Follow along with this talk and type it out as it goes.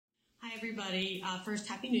everybody. First,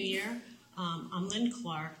 Happy New Year. I'm Lynn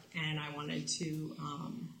Clark, and I wanted to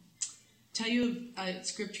tell you a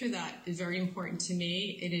scripture that is very important to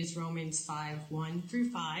me. It is Romans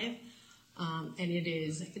 5:1-5, and it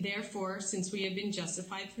is, "Therefore, since we have been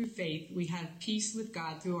justified through faith, we have peace with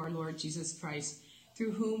God through our Lord Jesus Christ,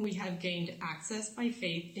 through whom we have gained access by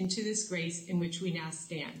faith into this grace in which we now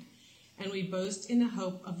stand. And we boast in the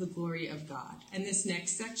hope of the glory of God." And this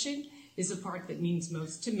next section is the part that means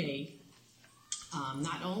most to me.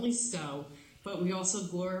 Not only so, but we also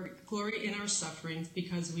glory in our sufferings,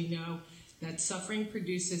 because we know that suffering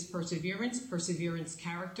produces perseverance, perseverance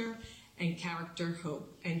character, and character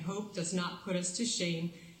hope. And hope does not put us to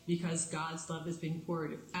shame, because God's love has been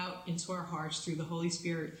poured out into our hearts through the Holy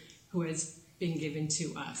Spirit who has been given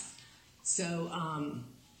to us. So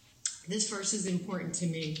this verse is important to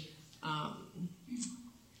me.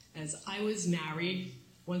 As I was married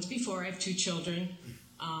once before, I have 2 children,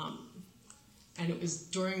 and it was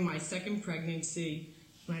during my second pregnancy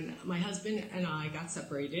when my husband and I got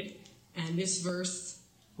separated, and this verse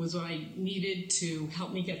was what I needed to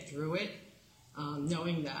help me get through it,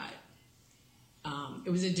 knowing that it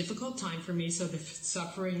was a difficult time for me. So the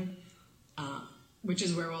suffering, which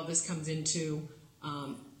is where all this comes into,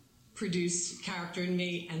 produced character in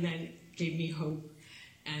me and then gave me hope.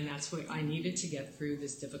 And that's what I needed to get through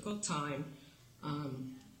this difficult time.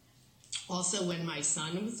 Also, when my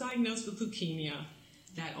son was diagnosed with leukemia,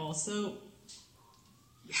 that also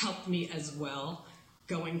helped me as well,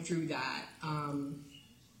 going through that.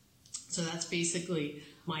 So that's basically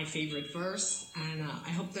my favorite verse, and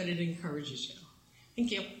I hope that it encourages you.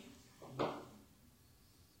 Thank you.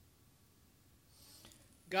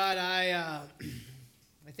 God, I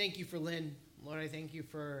thank you for Lynn. Lord, I thank you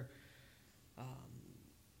for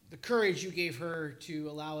the courage you gave her to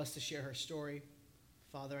allow us to share her story.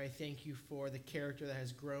 Father, I thank you for the character that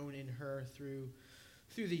has grown in her through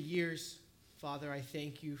the years. Father, I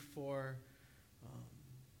thank you for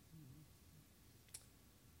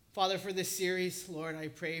Father, for this series. Lord, I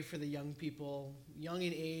pray for the young people, young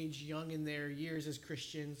in age, young in their years as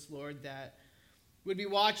Christians, Lord, that would be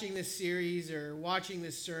watching this series or watching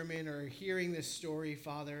this sermon or hearing this story,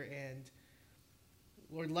 Father. And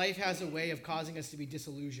Lord, life has a way of causing us to be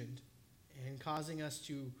disillusioned and causing us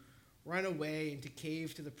to run away and to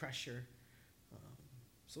cave to the pressure.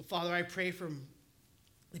 So, Father, I pray for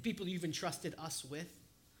the people you've entrusted us with,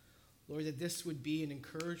 Lord, that this would be an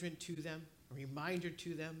encouragement to them, a reminder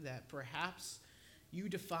to them that perhaps you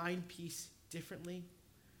define peace differently.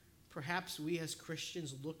 Perhaps we as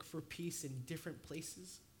Christians look for peace in different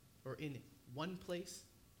places or in one place.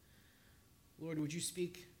 Lord, would you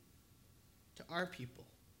speak to our people,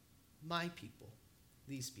 my people,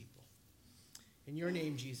 these people? In your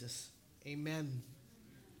name, Jesus, amen.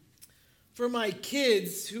 For my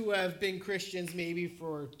kids who have been Christians maybe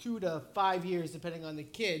for 2 to 5 years, depending on the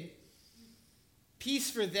kid, peace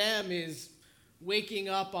for them is waking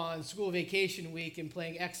up on school vacation week and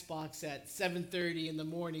playing Xbox at 7:30 in the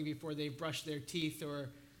morning before they brush their teeth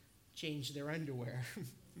or change their underwear.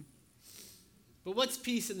 But what's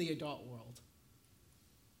peace in the adult world?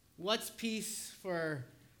 What's peace for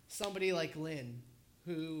somebody like Lynn,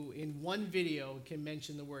 who in one video can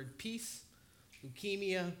mention the word peace,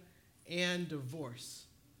 leukemia, and divorce?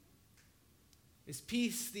 Is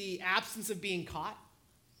peace the absence of being caught?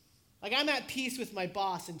 Like, I'm at peace with my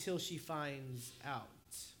boss until she finds out.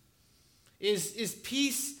 Is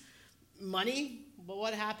peace money? But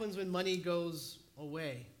what happens when money goes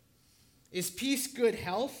away? Is peace good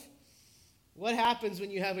health? What happens when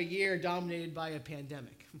you have a year dominated by a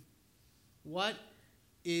pandemic? What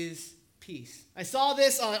is peace? I saw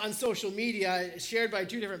this on social media, shared by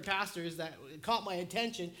 2 different pastors, that caught my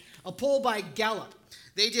attention. A poll by Gallup.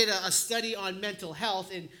 They did a study on mental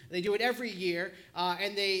health, and they do it every year.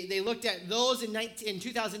 And they looked at those in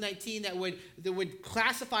 2019 that would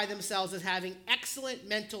classify themselves as having excellent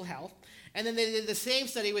mental health. And then they did the same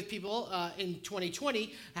study with people in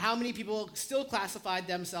 2020, how many people still classified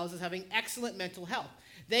themselves as having excellent mental health.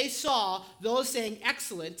 They saw those saying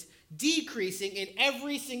excellent decreasing in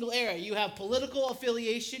every single area. You have political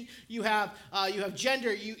affiliation, you have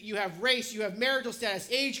gender, you have race, you have marital status,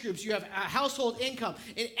 age groups, you have household income.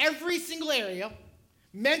 In every single area,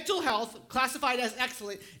 mental health, classified as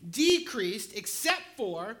excellent, decreased except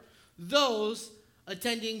for those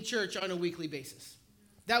attending church on a weekly basis.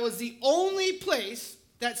 That was the only place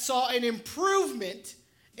that saw an improvement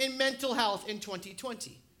in mental health in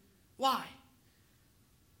 2020. Why?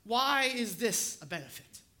 Why is this a benefit?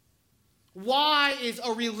 Why is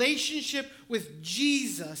a relationship with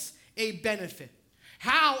Jesus a benefit?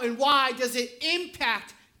 How and why does it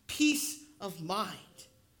impact peace of mind?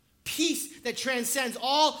 peace that transcends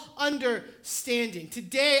all understanding.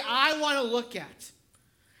 Today, I want to look at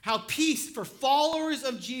how peace for followers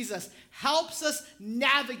of Jesus helps us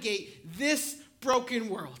navigate this broken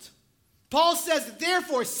world. Paul says,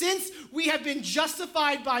 therefore, since we have been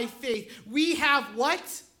justified by faith, we have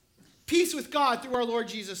what? Peace with God through our Lord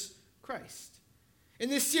Jesus Christ. In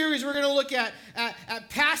this series, we're going to look at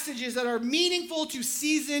passages that are meaningful to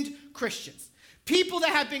seasoned Christians. People that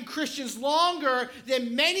have been Christians longer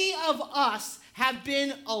than many of us have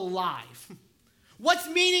been alive. What's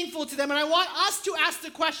meaningful to them? And I want us to ask the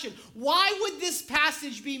question, why would this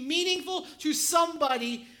passage be meaningful to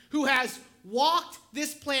somebody who has walked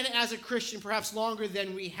this planet as a Christian perhaps longer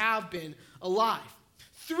than we have been alive?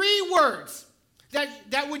 3 words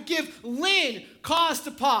that would give Lynn cause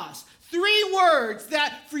to pause. 3 words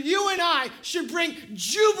that for you and I should bring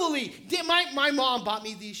jubilee. My mom bought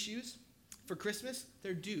me these shoes for Christmas.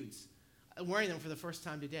 They're dudes. I'm wearing them for the first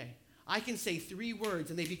time today. I can say 3 words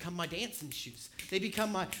and they become my dancing shoes. They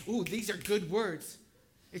become my, ooh, these are good words.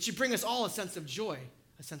 It should bring us all a sense of joy,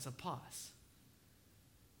 a sense of pause.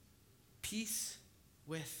 Peace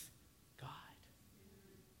with God.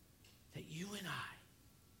 That you and I,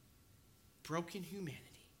 broken humanity,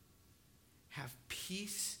 have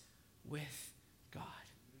peace with God.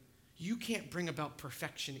 You can't bring about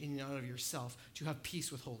perfection in and out of yourself to have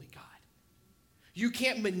peace with holy God. You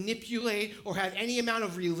can't manipulate or have any amount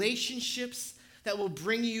of relationships that will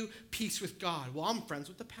bring you peace with God. Well, I'm friends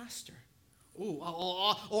with the pastor.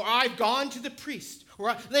 Or I've gone to the priest.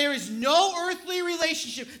 There is no earthly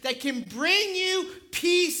relationship that can bring you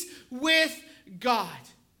peace with God.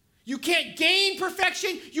 You can't gain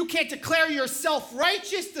perfection. You can't declare yourself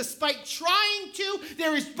righteous despite trying to.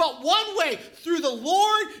 There is but one way, through the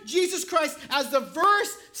Lord Jesus Christ, as the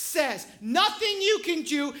verse says. Nothing you can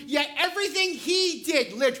do, yet everything he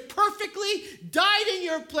did, lived perfectly, died in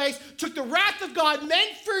your place, took the wrath of God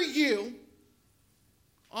meant for you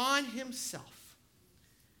on himself,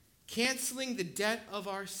 canceling the debt of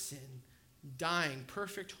our sin, dying,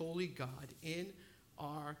 perfect, holy God, in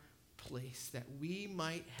our place, that we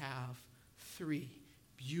might have 3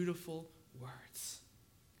 beautiful words: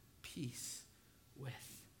 peace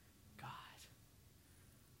with God.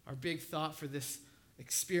 Our big thought for this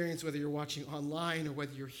experience, whether you're watching online or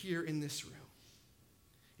whether you're here in this room,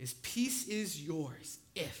 is peace is yours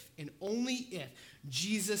if, and only if,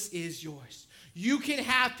 Jesus is yours. You can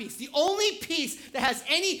have peace. The only peace that has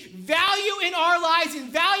any value in our lives and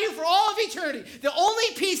value for all of eternity, the only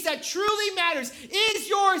peace that truly matters is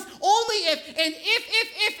yours only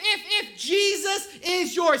if Jesus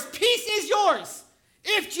is yours. Peace is yours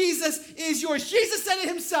if Jesus is yours. Jesus said it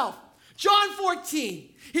himself. John 14.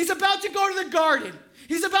 He's about to go to the garden.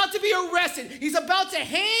 He's about to be arrested. He's about to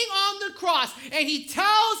hang on the cross. And he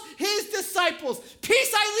tells his disciples,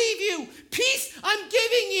 peace I leave you. Peace I'm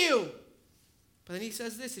giving you. But then he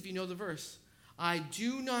says this, if you know the verse, I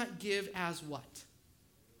do not give as what?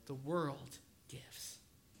 The world gives.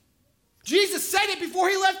 Jesus said it before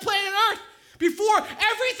he left planet Earth. Before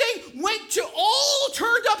everything all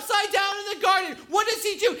turned upside down in the garden. What does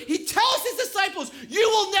he do? He tells his disciples, you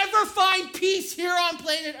will never find peace here on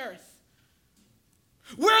planet Earth.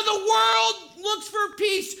 Where the world looks for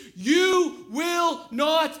peace, you will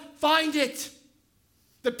not find it.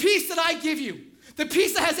 The peace that I give you, the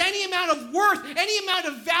peace that has any amount of worth, any amount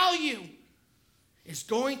of value, is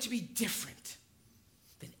going to be different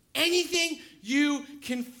than anything you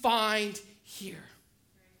can find here.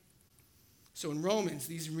 So in Romans,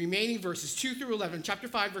 these remaining verses, 2 through 11, chapter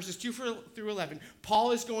 5, verses 2 through 11,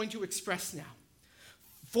 Paul is going to express now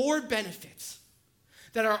 4 benefits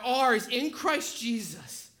that are ours in Christ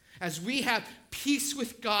Jesus as we have peace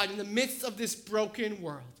with God in the midst of this broken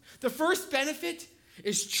world. The first benefit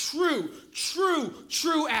is true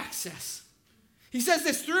access. He says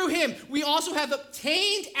this, through him, we also have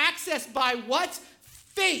obtained access by what?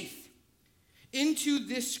 Faith into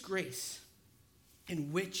this grace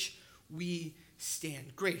in which we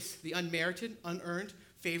stand. Grace, the unmerited, unearned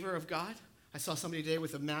favor of God. I saw somebody today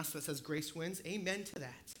with a mask that says grace wins. Amen to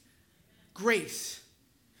that. Grace.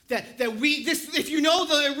 If you know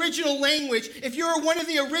the original language, if you're one of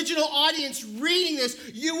the original audience reading this,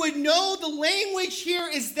 you would know the language here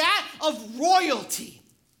is that of royalty.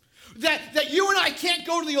 That you and I can't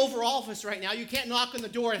go to the Oval Office right now. You can't knock on the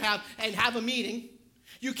door and have a meeting.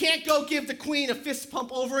 You can't go give the Queen a fist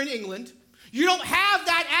pump over in England. You don't have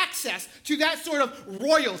that access to that sort of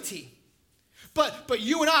royalty. But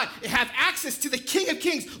you and I have access to the King of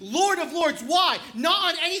Kings, Lord of Lords. Why?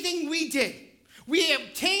 Not on anything we did. We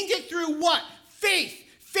obtained it through what? Faith.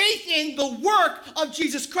 Faith in the work of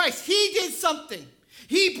Jesus Christ. He did something.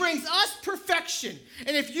 He brings us perfection.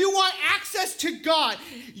 And if you want access to God,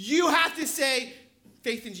 you have to say,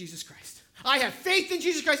 faith in Jesus Christ. I have faith in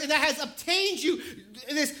Jesus Christ, and that has obtained you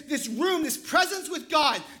this room, this presence with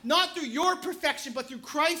God, not through your perfection, but through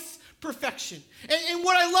Christ's perfection. And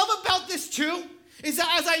what I love about this too is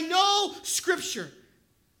that as I know Scripture,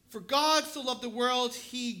 for God so loved the world,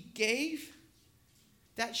 he gave,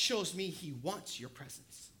 that shows me he wants your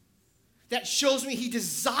presence. That shows me he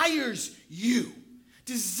desires you,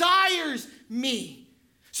 desires me.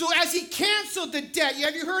 So as he canceled the debt,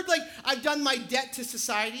 have you heard, like, I've done my debt to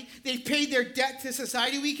society? They've paid their debt to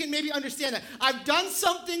society. We can maybe understand that. I've done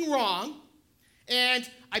something wrong, and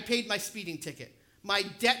I paid my speeding ticket. My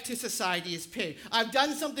debt to society is paid. I've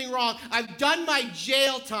done something wrong. I've done my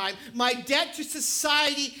jail time. My debt to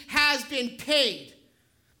society has been paid.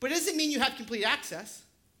 But it doesn't mean you have complete access,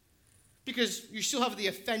 because you still have the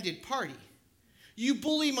offended party. You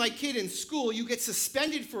bully my kid in school, you get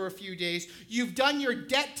suspended for a few days, you've done your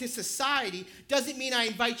debt to society, doesn't mean I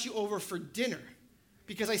invite you over for dinner,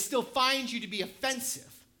 because I still find you to be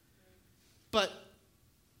offensive. But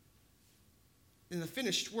in the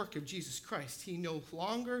finished work of Jesus Christ, he no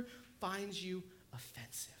longer finds you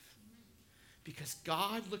offensive. Because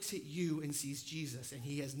God looks at you and sees Jesus, and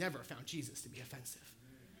he has never found Jesus to be offensive.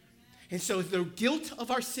 And so the guilt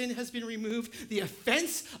of our sin has been removed. The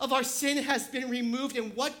offense of our sin has been removed.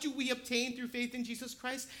 And what do we obtain through faith in Jesus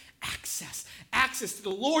Christ? Access. Access to the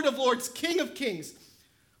Lord of Lords, King of Kings.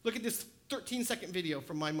 Look at this 13-second video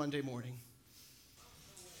from my Monday morning.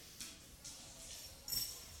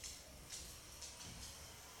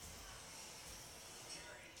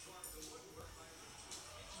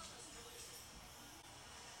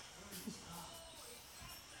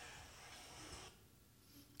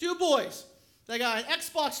 Two boys, they got an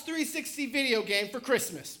Xbox 360 video game for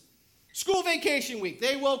Christmas. School vacation week.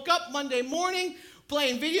 They woke up Monday morning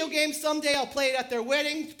playing video games. Someday I'll play it at their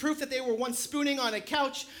wedding. Proof that they were once spooning on a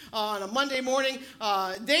couch on a Monday morning.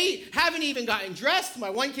 They haven't even gotten dressed. My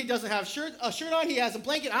one kid doesn't have a shirt on. He has a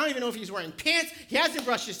blanket. I don't even know if he's wearing pants. He hasn't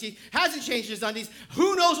brushed his teeth. Hasn't changed his undies.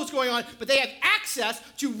 Who knows what's going on? But they have access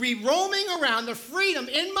to be roaming around, the freedom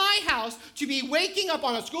in my house to be waking up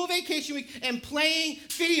on a school vacation week and playing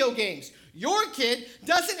video games. Your kid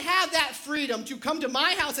doesn't have that freedom to come to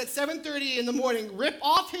my house at 7:30 in the morning, rip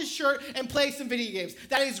off his shirt, and play some video games.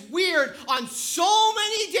 That is weird on so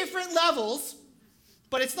many different levels,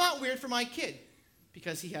 but it's not weird for my kid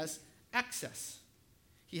because he has access.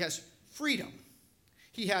 He has freedom.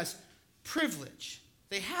 He has privilege.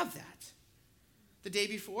 They have that. The day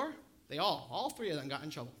before, all three of them got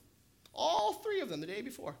in trouble. All three of them the day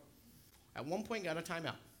before. At one point got a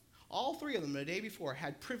timeout. All three of them the day before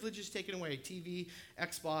had privileges taken away, TV,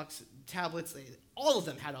 Xbox, tablets. All of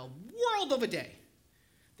them had a world of a day.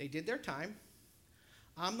 They did their time.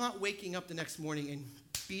 I'm not waking up the next morning and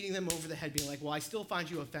beating them over the head, being like, well, I still find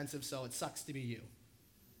you offensive, so it sucks to be you.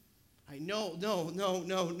 No.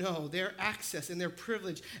 Their access and their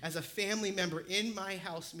privilege as a family member in my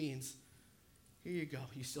house means, here you go,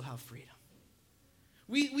 you still have freedom.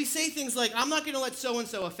 We say things like, I'm not going to let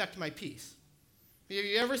so-and-so affect my peace. Have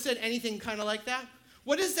you ever said anything kind of like that?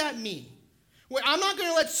 What does that mean? Well, I'm not going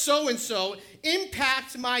to let so-and-so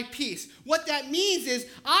impact my peace. What that means is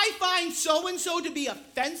I find so-and-so to be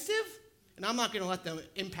offensive, and I'm not going to let them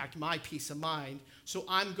impact my peace of mind, so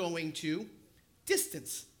I'm going to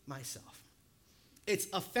distance myself. It's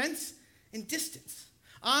offense and distance.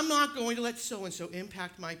 I'm not going to let so-and-so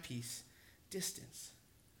impact my peace. Distance.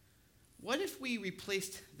 What if we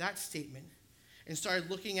replaced that statement and started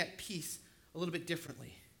looking at peace a little bit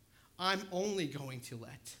differently? I'm only going to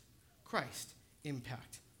let Christ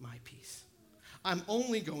impact my peace. I'm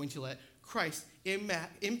only going to let Christ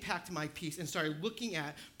impact my peace and start looking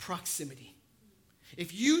at proximity.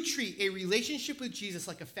 If you treat a relationship with Jesus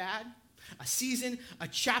like a fad, a season, a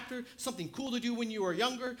chapter, something cool to do when you were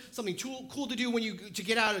younger, something cool to do to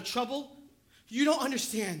get out of trouble, you don't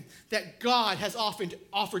understand that God has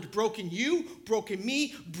offered broken you, broken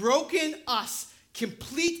me, broken us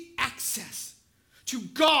complete access to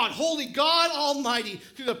God, holy God Almighty,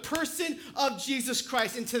 through the person of Jesus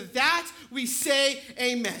Christ. And to that we say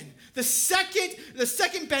amen. The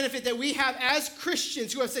second benefit that we have as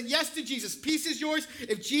Christians who have said yes to Jesus, peace is yours.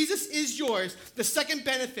 If Jesus is yours, the second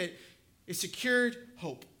benefit is secured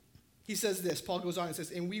hope. He says this, Paul goes on and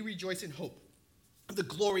says, and we rejoice in hope of the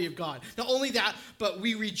glory of God. Not only that, but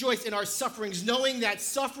we rejoice in our sufferings, knowing that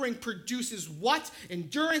suffering produces what?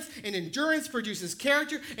 Endurance, and endurance produces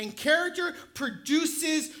character, and character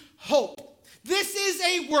produces hope. This is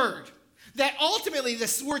a word That ultimately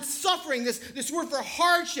this word suffering, this word for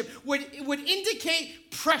hardship would indicate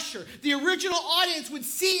pressure. The original audience would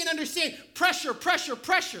see and understand pressure, pressure,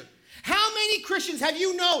 pressure. How many Christians have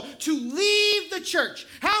you known to leave the church?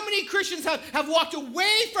 How many Christians have walked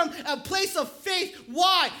away from a place of faith?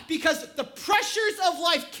 Why? Because the pressures of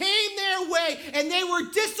life came their way and they were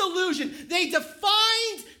disillusioned. They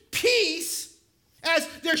defined peace as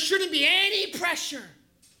there shouldn't be any pressure.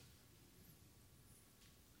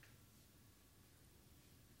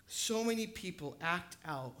 So many people act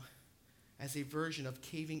out as a version of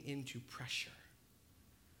caving into pressure.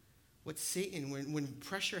 What Satan, when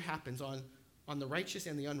pressure happens on the righteous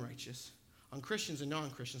and the unrighteous, on Christians and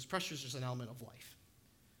non-Christians, pressure is just an element of life.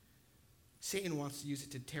 Satan wants to use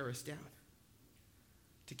it to tear us down,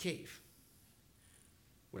 to cave.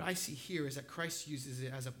 What I see here is that Christ uses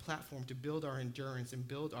it as a platform to build our endurance and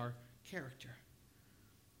build our character.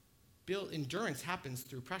 Endurance happens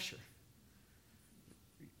through pressure.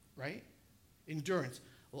 Right? Endurance.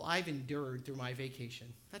 Well, I've endured through my vacation.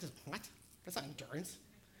 What? That's not endurance.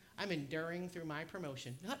 I'm enduring through my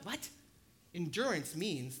promotion. What? Endurance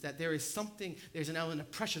means that there's an element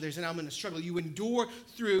of pressure, there's an element of struggle. You endure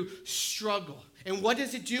through struggle. And what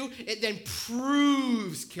does it do? It then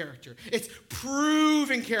proves character. It's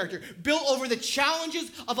proven character, built over the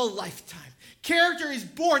challenges of a lifetime. Character is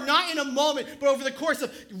born not in a moment, but over the course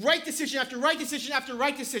of right decision after right decision after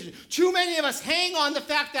right decision. Too many of us hang on the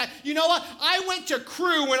fact that, you know what, I went to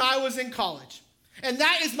Cru when I was in college. And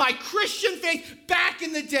that is my Christian faith back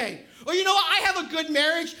in the day. Or you know what, I have a good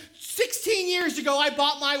marriage. 16 years ago, I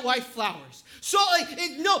bought my wife flowers. So,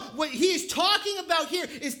 what he is talking about here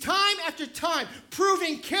is time after time,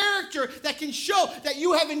 proving character that can show that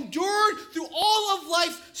you have endured through all of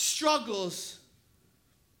life's struggles.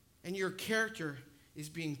 And your character is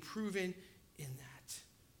being proven in that.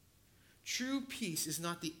 True peace is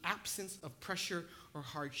not the absence of pressure or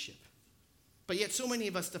hardship. But yet so many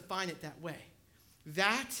of us define it that way.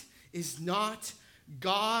 That is not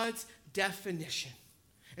God's definition.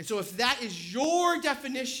 And so if that is your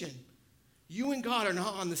definition, you and God are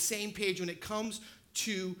not on the same page when it comes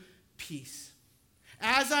to peace.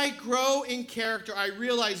 As I grow in character, I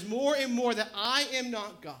realize more and more that I am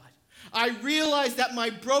not God. I realize that my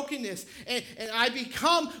brokenness, and I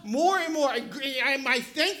become more and more, my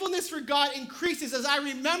thankfulness for God increases as I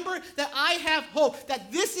remember that I have hope,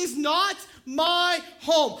 that this is not my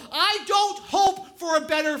home. I don't hope for a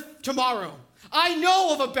better tomorrow. I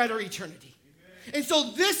know of a better eternity. Amen. And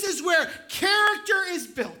so this is where character is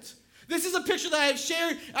built. This is a picture that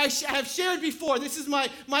I have shared before. This is my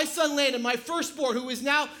son Landon, my firstborn, who is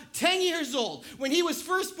now 10 years old. When he was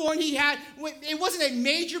first born, it wasn't a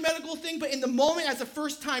major medical thing, but in the moment as a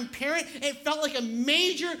first-time parent, it felt like a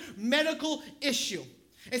major medical issue.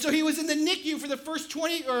 And so he was in the NICU for the first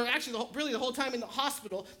 20, or actually really the whole time in the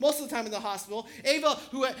hospital, most of the time in the hospital. Ava,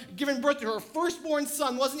 who had given birth to her firstborn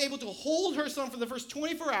son, wasn't able to hold her son for the first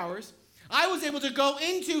 24 hours. I was able to go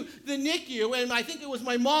into the NICU, and I think it was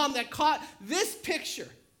my mom that caught this picture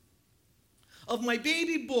of my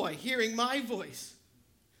baby boy hearing my voice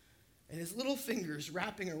and his little fingers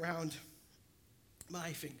wrapping around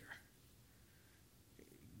my finger.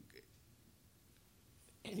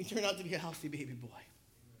 And he turned out to be a healthy baby boy.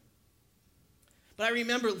 But I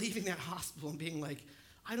remember leaving that hospital and being like,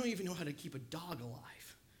 I don't even know how to keep a dog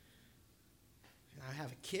alive. And I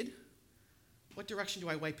have a kid. What direction do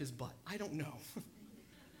I wipe his butt? I don't know.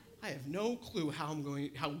 I have no clue how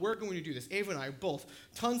we're going to do this. Ava and I are both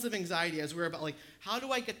tons of anxiety as we're about how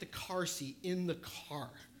do I get the car seat in the car?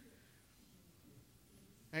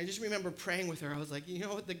 And I just remember praying with her. I was like, you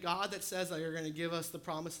know what? The God that says that you're going to give us the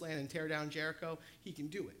promised land and tear down Jericho, he can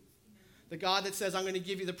do it. The God that says I'm going to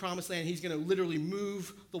give you the promised land, he's going to literally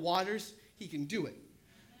move the waters, he can do it.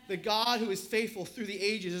 The God who is faithful through the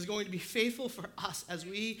ages is going to be faithful for us as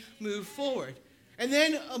we move forward. And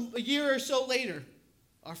then a year or so later,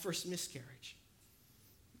 our first miscarriage.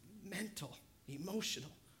 Mental, emotional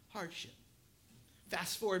hardship.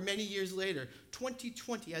 Fast forward many years later,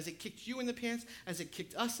 2020, as it kicked you in the pants, as it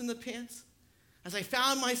kicked us in the pants, as I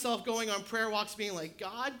found myself going on prayer walks being like,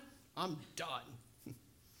 God, I'm done.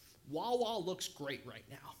 Wawa looks great right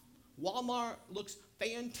now. Walmart looks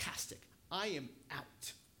fantastic. I am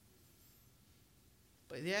out.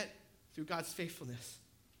 But yet, through God's faithfulness,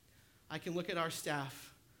 I can look at our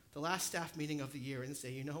staff, the last staff meeting of the year, and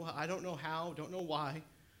say, you know what, I don't know how, don't know why,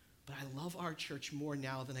 but I love our church more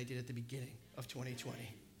now than I did at the beginning of 2020.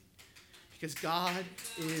 Because God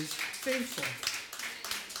is faithful.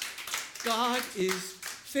 God is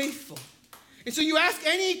faithful. And so you ask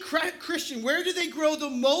any Christian, where do they grow the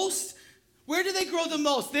most? Where do they grow the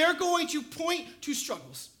most? They're going to point to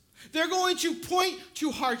struggles. They're going to point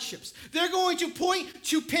to hardships. They're going to point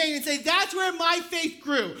to pain and say, that's where my faith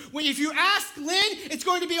grew. When if you ask Lynn, it's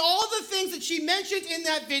going to be all the things that she mentioned in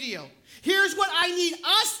that video. Here's what I need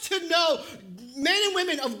us to know, men and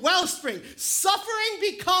women of Wellspring. Suffering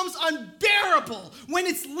becomes unbearable when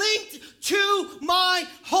it's linked to my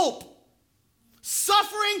hope.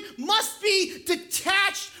 Suffering must be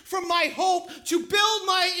detached from my hope to build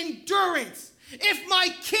my endurance. If my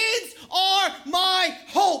kids are my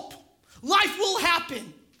hope, life will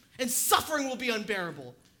happen and suffering will be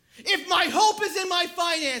unbearable. If my hope is in my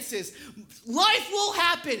finances, life will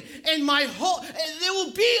happen and my hope, it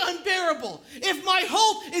will be unbearable. If my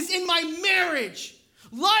hope is in my marriage,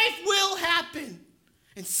 life will happen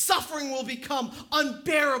and suffering will become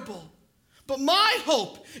unbearable. But my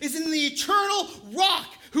hope is in the eternal rock,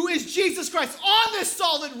 who is Jesus Christ. On this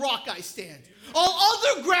solid rock I stand. All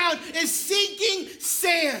other ground is sinking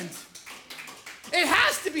sand. It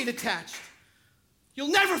has to be detached. You'll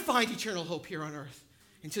never find eternal hope here on earth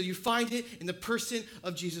until you find it in the person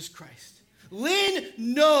of Jesus Christ. Lynn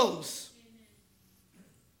knows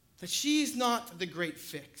that she's not the great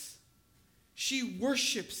fix. She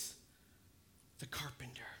worships the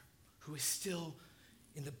carpenter who is still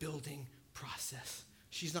in the building process.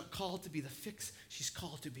 She's not called to be the fix. She's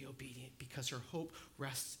called to be obedient because her hope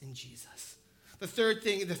rests in Jesus. The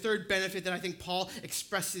third benefit that I think Paul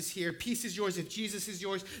expresses here, peace is yours if Jesus is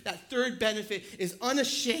yours. That third benefit is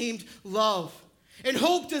unashamed love. And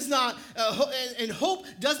hope does not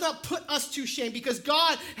put us to shame because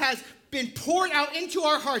God has been poured out into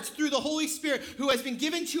our hearts through the Holy Spirit who has been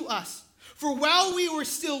given to us. For while we were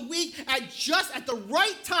still weak, just at the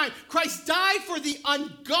right time, Christ died for the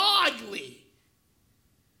ungodly.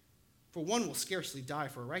 For one will scarcely die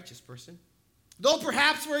for a righteous person, though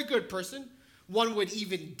perhaps for a good person, one would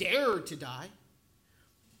even dare to die.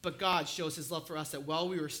 But God shows his love for us that while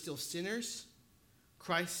we were still sinners,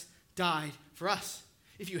 Christ died for us.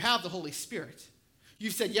 If you have the Holy Spirit,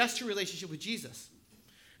 you've said yes to a relationship with Jesus.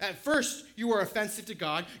 At first, you were offensive to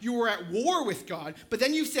God. You were at war with God. But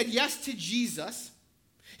then you said yes to Jesus.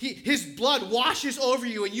 His blood washes over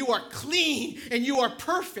you, and you are clean, and you are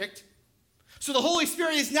perfect. So the Holy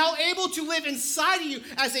Spirit is now able to live inside of you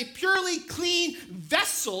as a purely clean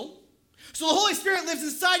vessel. So the Holy Spirit lives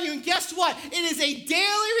inside you, and guess what? It is a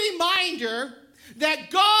daily reminder that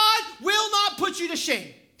God will not put you to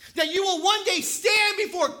shame. That you will one day stand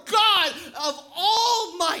before God of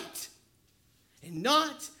all might and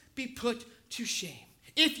not be put to shame.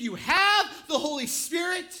 If you have the Holy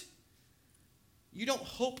Spirit, you don't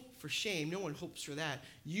hope for shame. No one hopes for that.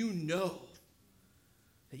 You know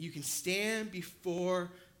that you can stand before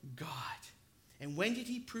God. And when did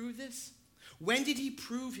he prove this? When did he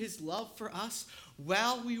prove his love for us?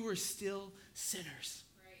 While we were still sinners.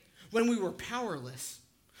 Right. When we were powerless.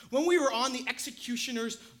 When we were on the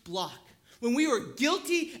executioner's block. When we were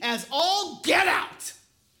guilty as all get out.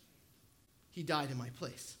 He died in my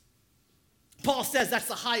place. Paul says that's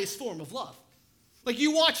the highest form of love. Like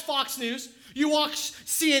you watch Fox News, you watch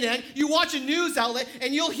CNN, you watch a news outlet,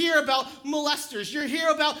 and you'll hear about molesters. You'll hear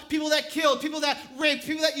about people that killed, people that raped,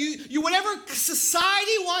 people that you whatever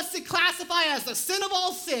society wants to classify as the sin of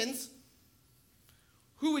all sins.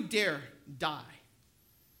 Who would dare die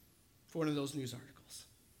for one of those news articles?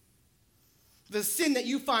 The sin that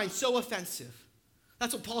you find so offensive.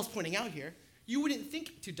 That's what Paul's pointing out here. You wouldn't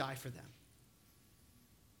think to die for them.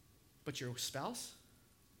 But your spouse,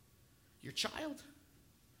 your child,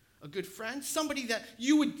 a good friend, somebody that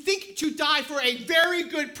you would think to die for a very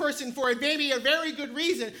good person, for maybe a very good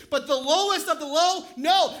reason, but the lowest of the low,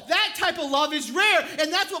 no, that type of love is rare.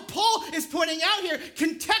 And that's what Paul is pointing out here.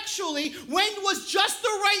 Contextually, when was just the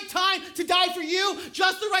right time to die for you,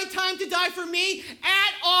 just the right time to die for me?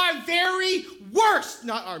 At our very worst,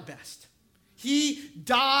 not our best. He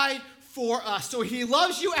died for us. So he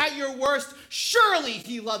loves you at your worst. Surely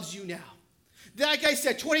he loves you now. Like I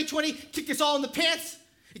said, 2020 kicked us all in the pants.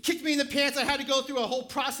 It kicked me in the pants. I had to go through a whole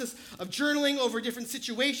process of journaling over different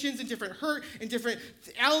situations and different hurt and different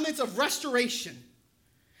elements of restoration.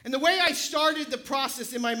 And the way I started the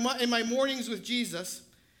process in my mornings with Jesus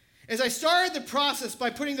is I started the process by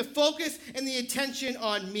putting the focus and the attention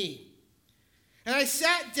on me. And I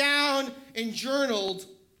sat down and journaled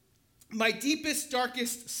my deepest,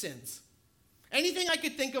 darkest sins. Anything I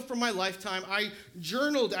could think of from my lifetime, I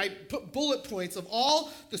journaled, I put bullet points of all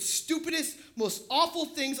the stupidest, most awful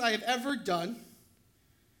things I have ever done,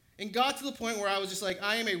 and got to the point where I was just like,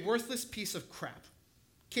 I am a worthless piece of crap,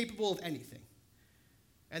 capable of anything.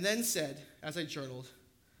 And then said, as I journaled,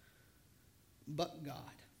 but God,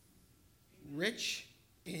 rich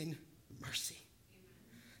in mercy.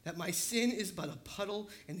 that my sin is but a puddle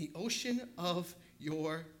in the ocean of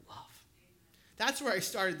your love. That's where I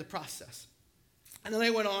started the process. And then I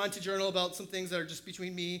went on to journal about some things that are just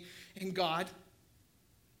between me and God.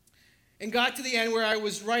 And got to the end where I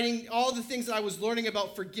was writing all the things that I was learning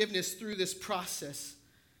about forgiveness through this process.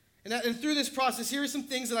 And through this process, here are some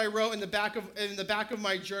things that I wrote in the back of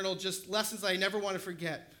my journal, just lessons that I never want to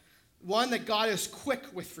forget. One, that God is quick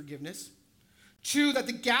with forgiveness. Two, that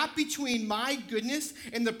the gap between my goodness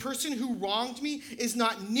and the person who wronged me is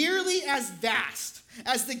not nearly as vast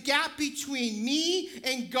as the gap between me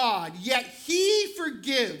and God, yet he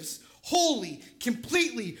forgives wholly,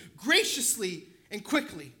 completely, graciously, and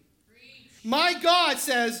quickly. My God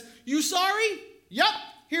says, you sorry? Yup,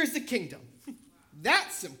 here's the kingdom. That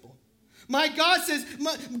simple. My God says,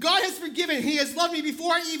 God has forgiven. He has loved me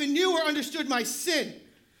before I even knew or understood my sin.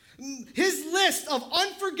 His list of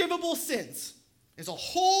unforgivable sins is a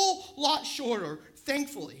whole lot shorter,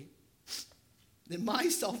 thankfully, than my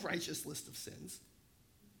self-righteous list of sins.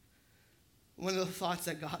 One of the thoughts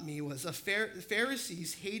that got me was the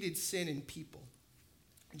Pharisees hated sin in people.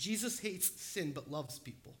 Jesus hates sin but loves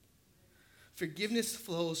people. Forgiveness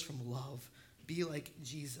flows from love. Be like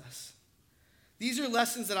Jesus. These are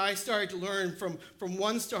lessons that I started to learn from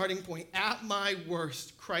one starting point. At my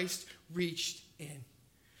worst, Christ reached in.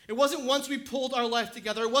 It wasn't once we pulled our life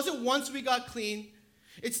together. It wasn't once we got clean.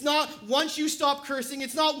 It's not once you stop cursing.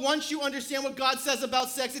 It's not once you understand what God says about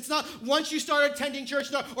sex. It's not once you start attending church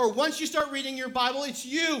or once you start reading your Bible. It's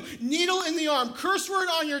you, needle in the arm, curse word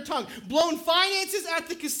on your tongue, blown finances at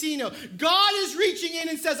the casino. God is reaching in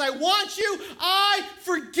and says, I want you, I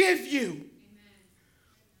forgive you. Amen.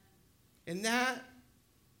 And that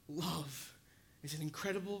love is an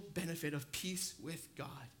incredible benefit of peace with God.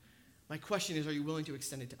 My question is, are you willing to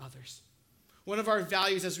extend it to others? One of our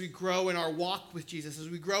values as we grow in our walk with Jesus, as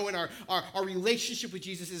we grow in our relationship with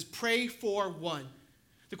Jesus, is pray for one.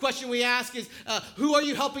 The question we ask is, who are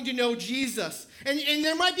you helping to know Jesus? And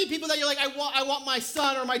there might be people that you're like, I want my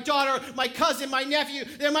son or my daughter, my cousin, my nephew.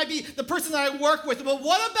 There might be the person that I work with. But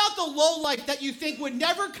what about the lowlife that you think would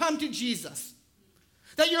never come to Jesus?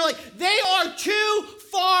 That you're like, they are too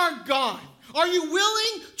far gone. Are you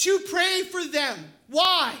willing to pray for them?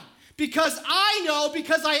 Why? Because I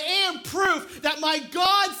am proof that my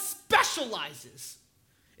God specializes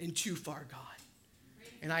in too far gone.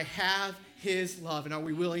 And I have his love, and are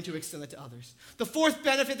we willing to extend that to others? The fourth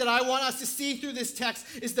benefit that I want us to see through this text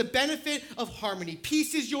is the benefit of harmony.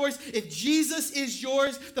 Peace is yours if Jesus is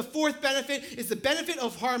yours. The fourth benefit is the benefit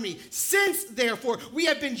of harmony. Since, therefore, we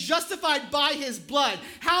have been justified by his blood,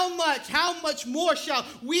 how much more shall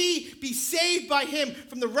we be saved by him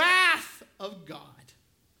from the wrath of God?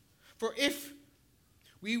 For if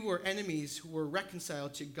we were enemies who were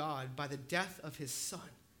reconciled to God by the death of his Son,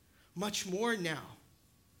 much more now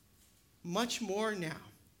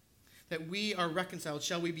that we are reconciled,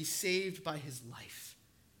 shall we be saved by his life.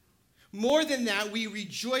 More than that, we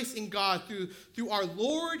rejoice in God through our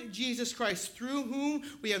Lord Jesus Christ, through whom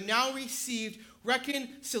we have now received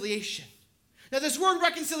reconciliation. Now, this word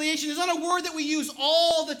reconciliation is not a word that we use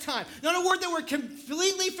all the time, not a word that we're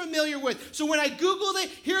completely familiar with. So when I Googled it,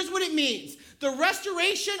 here's what it means. The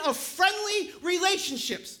restoration of friendly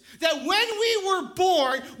relationships. That when we were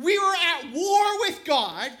born, we were at war with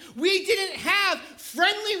God. We didn't have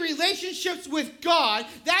friendly relationships with God.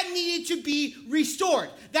 That needed to be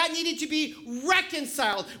restored. That needed to be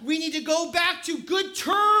reconciled. We need to go back to good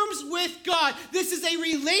terms with God. This is a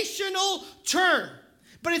relational term.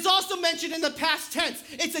 But it's also mentioned in the past tense.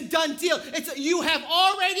 It's a done deal. You have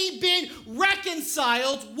already been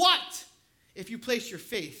reconciled. What? If you place your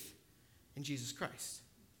faith in Jesus Christ.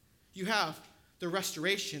 You have the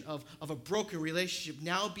restoration of a broken relationship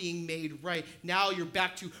now being made right. Now you're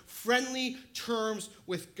back to friendly terms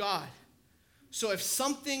with God. So if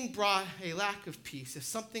something brought a lack of peace, if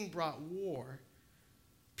something brought war,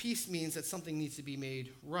 peace means that something needs to be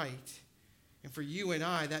made right. And for you and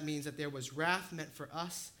I, that means that there was wrath meant for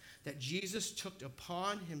us, that Jesus took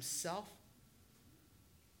upon himself,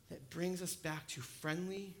 that brings us back to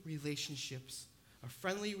friendly relationships, a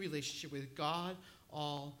friendly relationship with God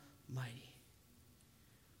Almighty.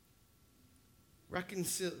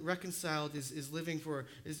 Reconciled is living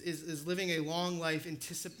a long life,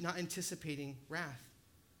 not anticipating wrath.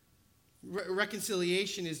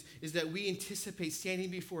 Reconciliation is that we anticipate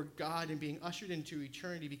standing before God and being ushered into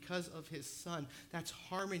eternity because of his Son. That's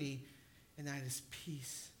harmony, and that is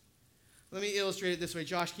peace. Let me illustrate it this way.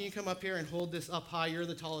 Josh, can you come up here and hold this up high? You're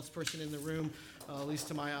the tallest person in the room, at least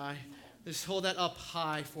to my eye. Just hold that up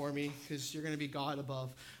high for me, because you're going to be God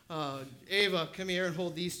above. Ava, come here and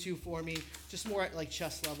hold these two for me, just more at like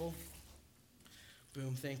chest level.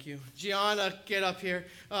 Boom, thank you. Gianna, get up here.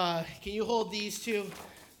 Can you hold these two?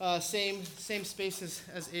 Same spaces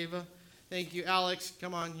as Ava. Thank you. Alex,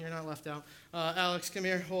 come on, you're not left out. Alex, come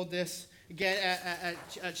here, hold this. Again,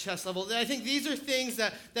 at chest level. I think these are things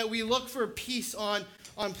that we look for peace on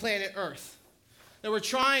planet Earth. That we're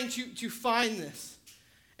trying to find this.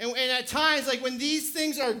 And at times, like when these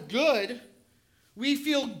things are good, we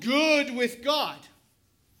feel good with God.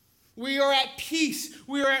 We are at peace.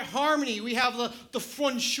 We are at harmony. We have the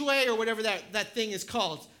feng shui or whatever that thing is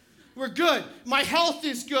called. We're good. My health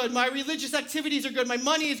is good. My religious activities are good. My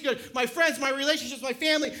money is good. My friends, my relationships, my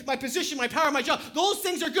family, my position, my power, my job. Those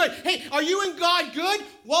things are good. Hey, are you and God good?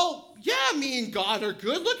 Well, yeah, me and God are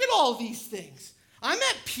good. Look at all these things. I'm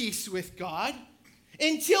at peace with God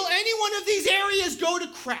until any one of these areas go to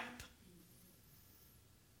crap.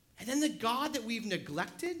 And then the God that we've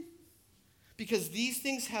neglected, because these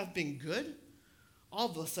things have been good, all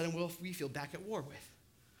of a sudden we feel back at war with.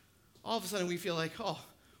 All of a sudden we feel like, oh,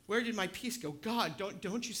 where did my peace go? God,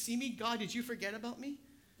 don't you see me? God, did you forget about me?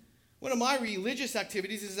 One of my religious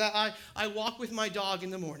activities is that I walk with my dog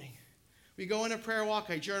in the morning. We go on a prayer walk.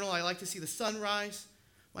 I journal. I like to see the sunrise.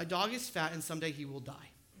 My dog is fat, and someday he will die.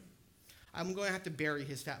 I'm going to have to bury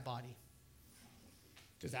his fat body.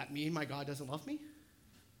 Does that mean my God doesn't love me?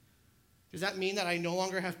 Does that mean that I no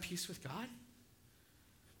longer have peace with God?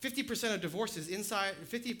 50% of divorces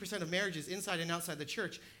 50% of marriages inside and outside the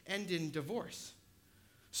church end in divorce.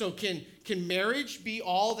 So can marriage be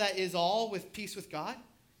all that is all with peace with God?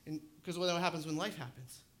 Because what happens when life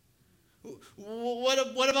happens?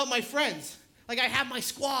 What about my friends? Like I have my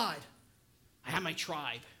squad. I have my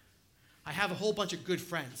tribe. I have a whole bunch of good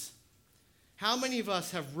friends. How many of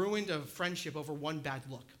us have ruined a friendship over one bad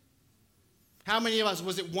look? How many of us,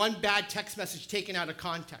 was it one bad text message taken out of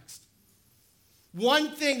context?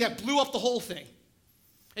 One thing that blew up the whole thing.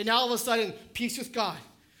 And now all of a sudden, peace with God.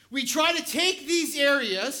 We try to take these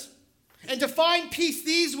areas and define peace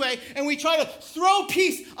these way, and we try to throw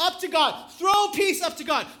peace up to God. Throw peace up to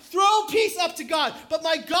God. Throw peace up to God. But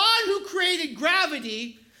my God who created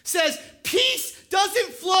gravity says peace doesn't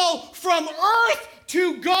flow from earth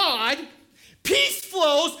to God. Peace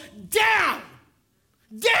flows down.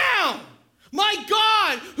 Down. My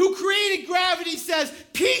God who created gravity says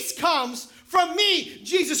peace comes from me,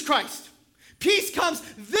 Jesus Christ. Peace comes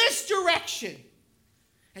this direction.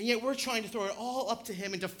 And yet we're trying to throw it all up to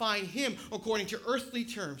him and define him according to earthly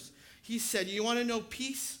terms. He said, you want to know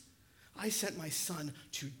peace? I sent my son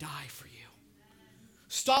to die for you.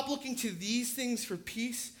 Stop looking to these things for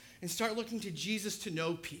peace and start looking to Jesus to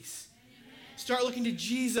know peace. Start looking to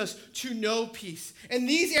Jesus to know peace. And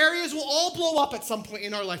these areas will all blow up at some point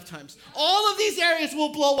in our lifetimes. All of these areas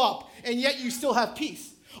will blow up, and yet you still have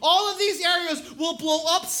peace. All of these areas will blow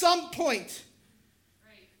up some point,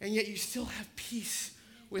 and yet you still have peace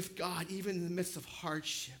with God, even in the midst of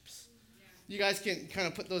hardships. You guys can kind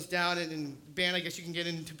of put those down, and band, I guess you can get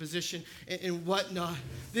into position and whatnot.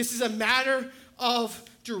 This is a matter of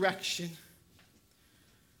direction.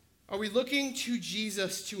 Are we looking to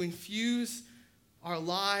Jesus to infuse our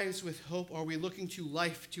lives with hope, or are we looking to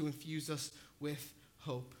life to infuse us with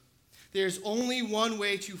hope? There's only one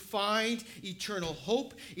way to find eternal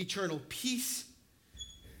hope, eternal peace,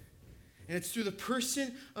 and it's through the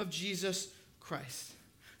person of Jesus Christ.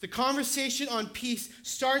 The conversation on peace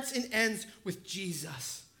starts and ends with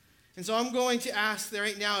Jesus. And so I'm going to ask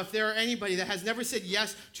right now if there are anybody that has never said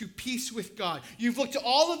yes to peace with God. You've looked to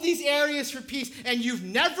all of these areas for peace, and you've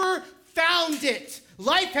never found it.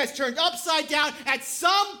 Life has turned upside down at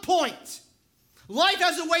some point. Life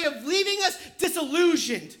has a way of leaving us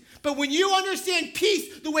disillusioned. But when you understand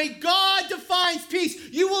peace the way God defines peace,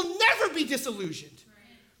 you will never be disillusioned.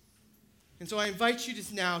 And so I invite you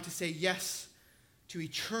just now to say yes to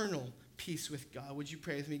eternal peace with God. Would you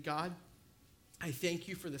pray with me? God, I thank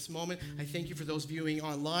you for this moment. I thank you for those viewing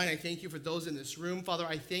online. I thank you for those in this room. Father,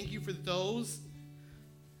 I thank you for those,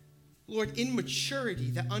 Lord, in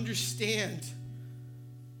maturity that understand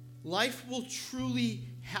life will truly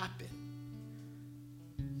happen.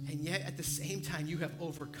 And yet, at the same time, you have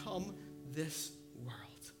overcome this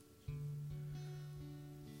world.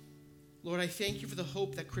 Lord, I thank you for the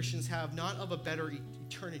hope that Christians have, not of a better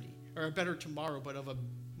eternity or a better tomorrow, but of a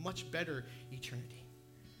much better eternity.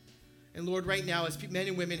 And Lord, right now, as men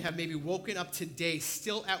and women have maybe woken up today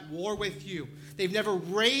still at war with you, they've never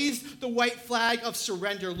raised the white flag of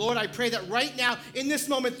surrender. Lord, I pray that right now, in this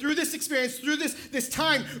moment, through this experience, through this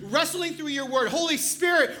time, wrestling through your word, Holy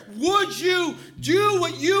Spirit, would you do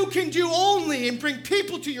what you can do only and bring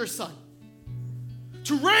people to your Son?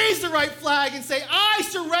 To raise the right flag and say, I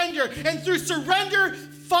surrender, and through surrender,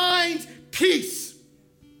 find peace.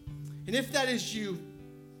 And if that is you,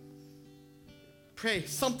 pray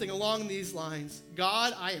something along these lines.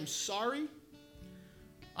 God, I am sorry.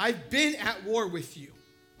 I've been at war with you.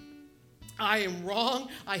 I am wrong.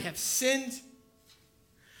 I have sinned.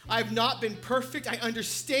 I've not been perfect. I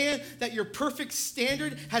understand that your perfect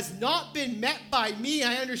standard has not been met by me.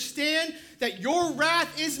 I understand that your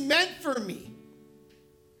wrath is meant for me.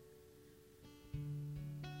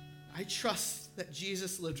 I trust that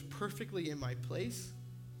Jesus lived perfectly in my place.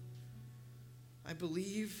 I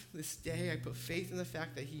believe this day, I put faith in the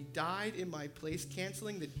fact that he died in my place,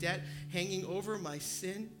 canceling the debt hanging over my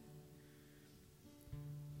sin.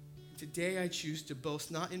 Today I choose to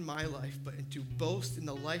boast not in my life, but to boast in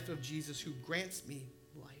the life of Jesus who grants me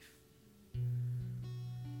life.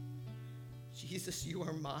 Jesus, you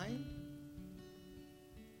are mine,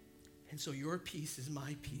 and so your peace is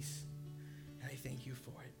my peace, and I thank you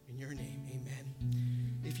for it. In your name,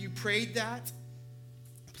 amen. If you prayed that,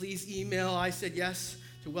 please email I said yes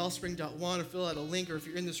to wellspring.one or fill out a link, or if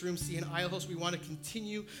you're in this room, see an aisle host. We want to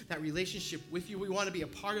continue that relationship with you. We want to be a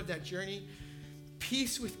part of that journey.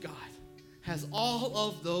 Peace with God has all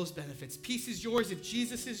of those benefits. Peace is yours if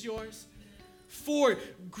Jesus is yours. 4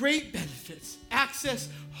 great benefits: access,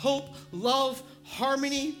 hope, love,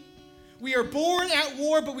 harmony. We are born at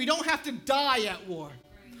war, but we don't have to die at war.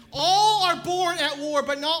 All are born at war,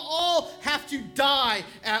 but not all have to die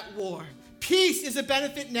at war. Peace is a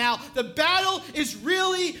benefit now. The battle is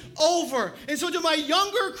really over. And so to my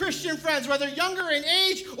younger Christian friends, whether younger in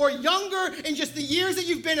age or younger in just the years that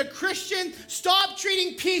you've been a Christian, stop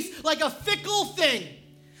treating peace like a fickle thing.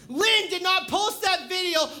 Lynn did not post that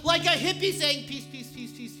video like a hippie saying peace, peace,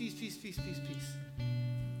 peace, peace, peace, peace, peace, peace, peace.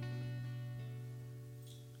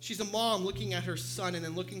 She's a mom looking at her son and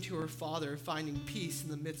then looking to her father, finding peace in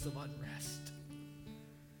the midst of unrest.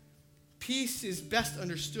 Peace is best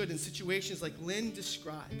understood in situations like Lynn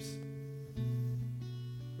describes,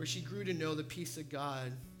 where she grew to know the peace of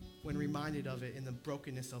God when reminded of it in the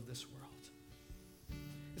brokenness of this world.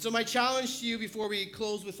 And so my challenge to you before we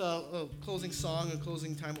close with a closing song, a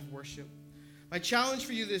closing time of worship, my challenge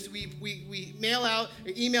for you this week, we email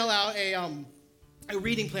out a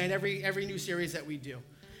reading plan every new series that we do.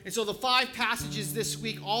 And so the 5 passages this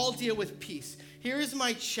week all deal with peace. Here is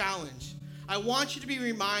my challenge. I want you to be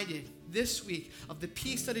reminded this week of the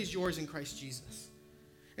peace that is yours in Christ Jesus.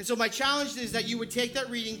 And so my challenge is that you would take that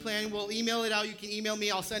reading plan. We'll email it out. You can email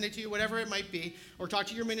me. I'll send it to you, whatever it might be. Or talk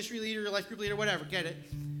to your ministry leader, your life group leader, whatever. Get it?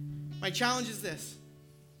 My challenge is this.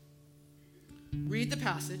 Read the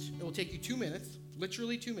passage. It will take you 2 minutes,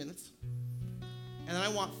 literally 2 minutes. And then I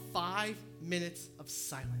want 5 minutes of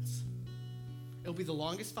silence. It'll be the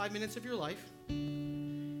longest 5 minutes of your life.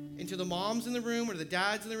 And to the moms in the room or the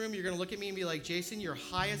dads in the room, you're going to look at me and be like, Jason, you're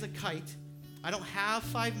high as a kite. I don't have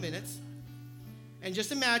 5 minutes. And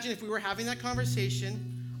just imagine if we were having that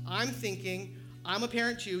conversation, I'm thinking, I'm a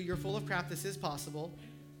parent too. You're full of crap. This is possible.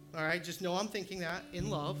 All right? Just know I'm thinking that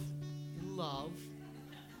in love. In love.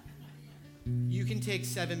 You can take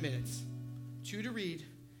 7 minutes. 2 to read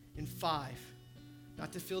and 5.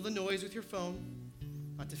 Not to fill the noise with your phone.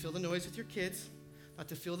 Not to fill the noise with your kids. Not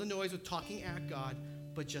to fill the noise with talking at God.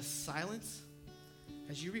 But just silence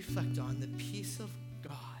as you reflect on the peace of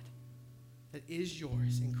God that is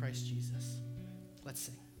yours in Christ Jesus. Let's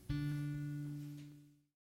sing.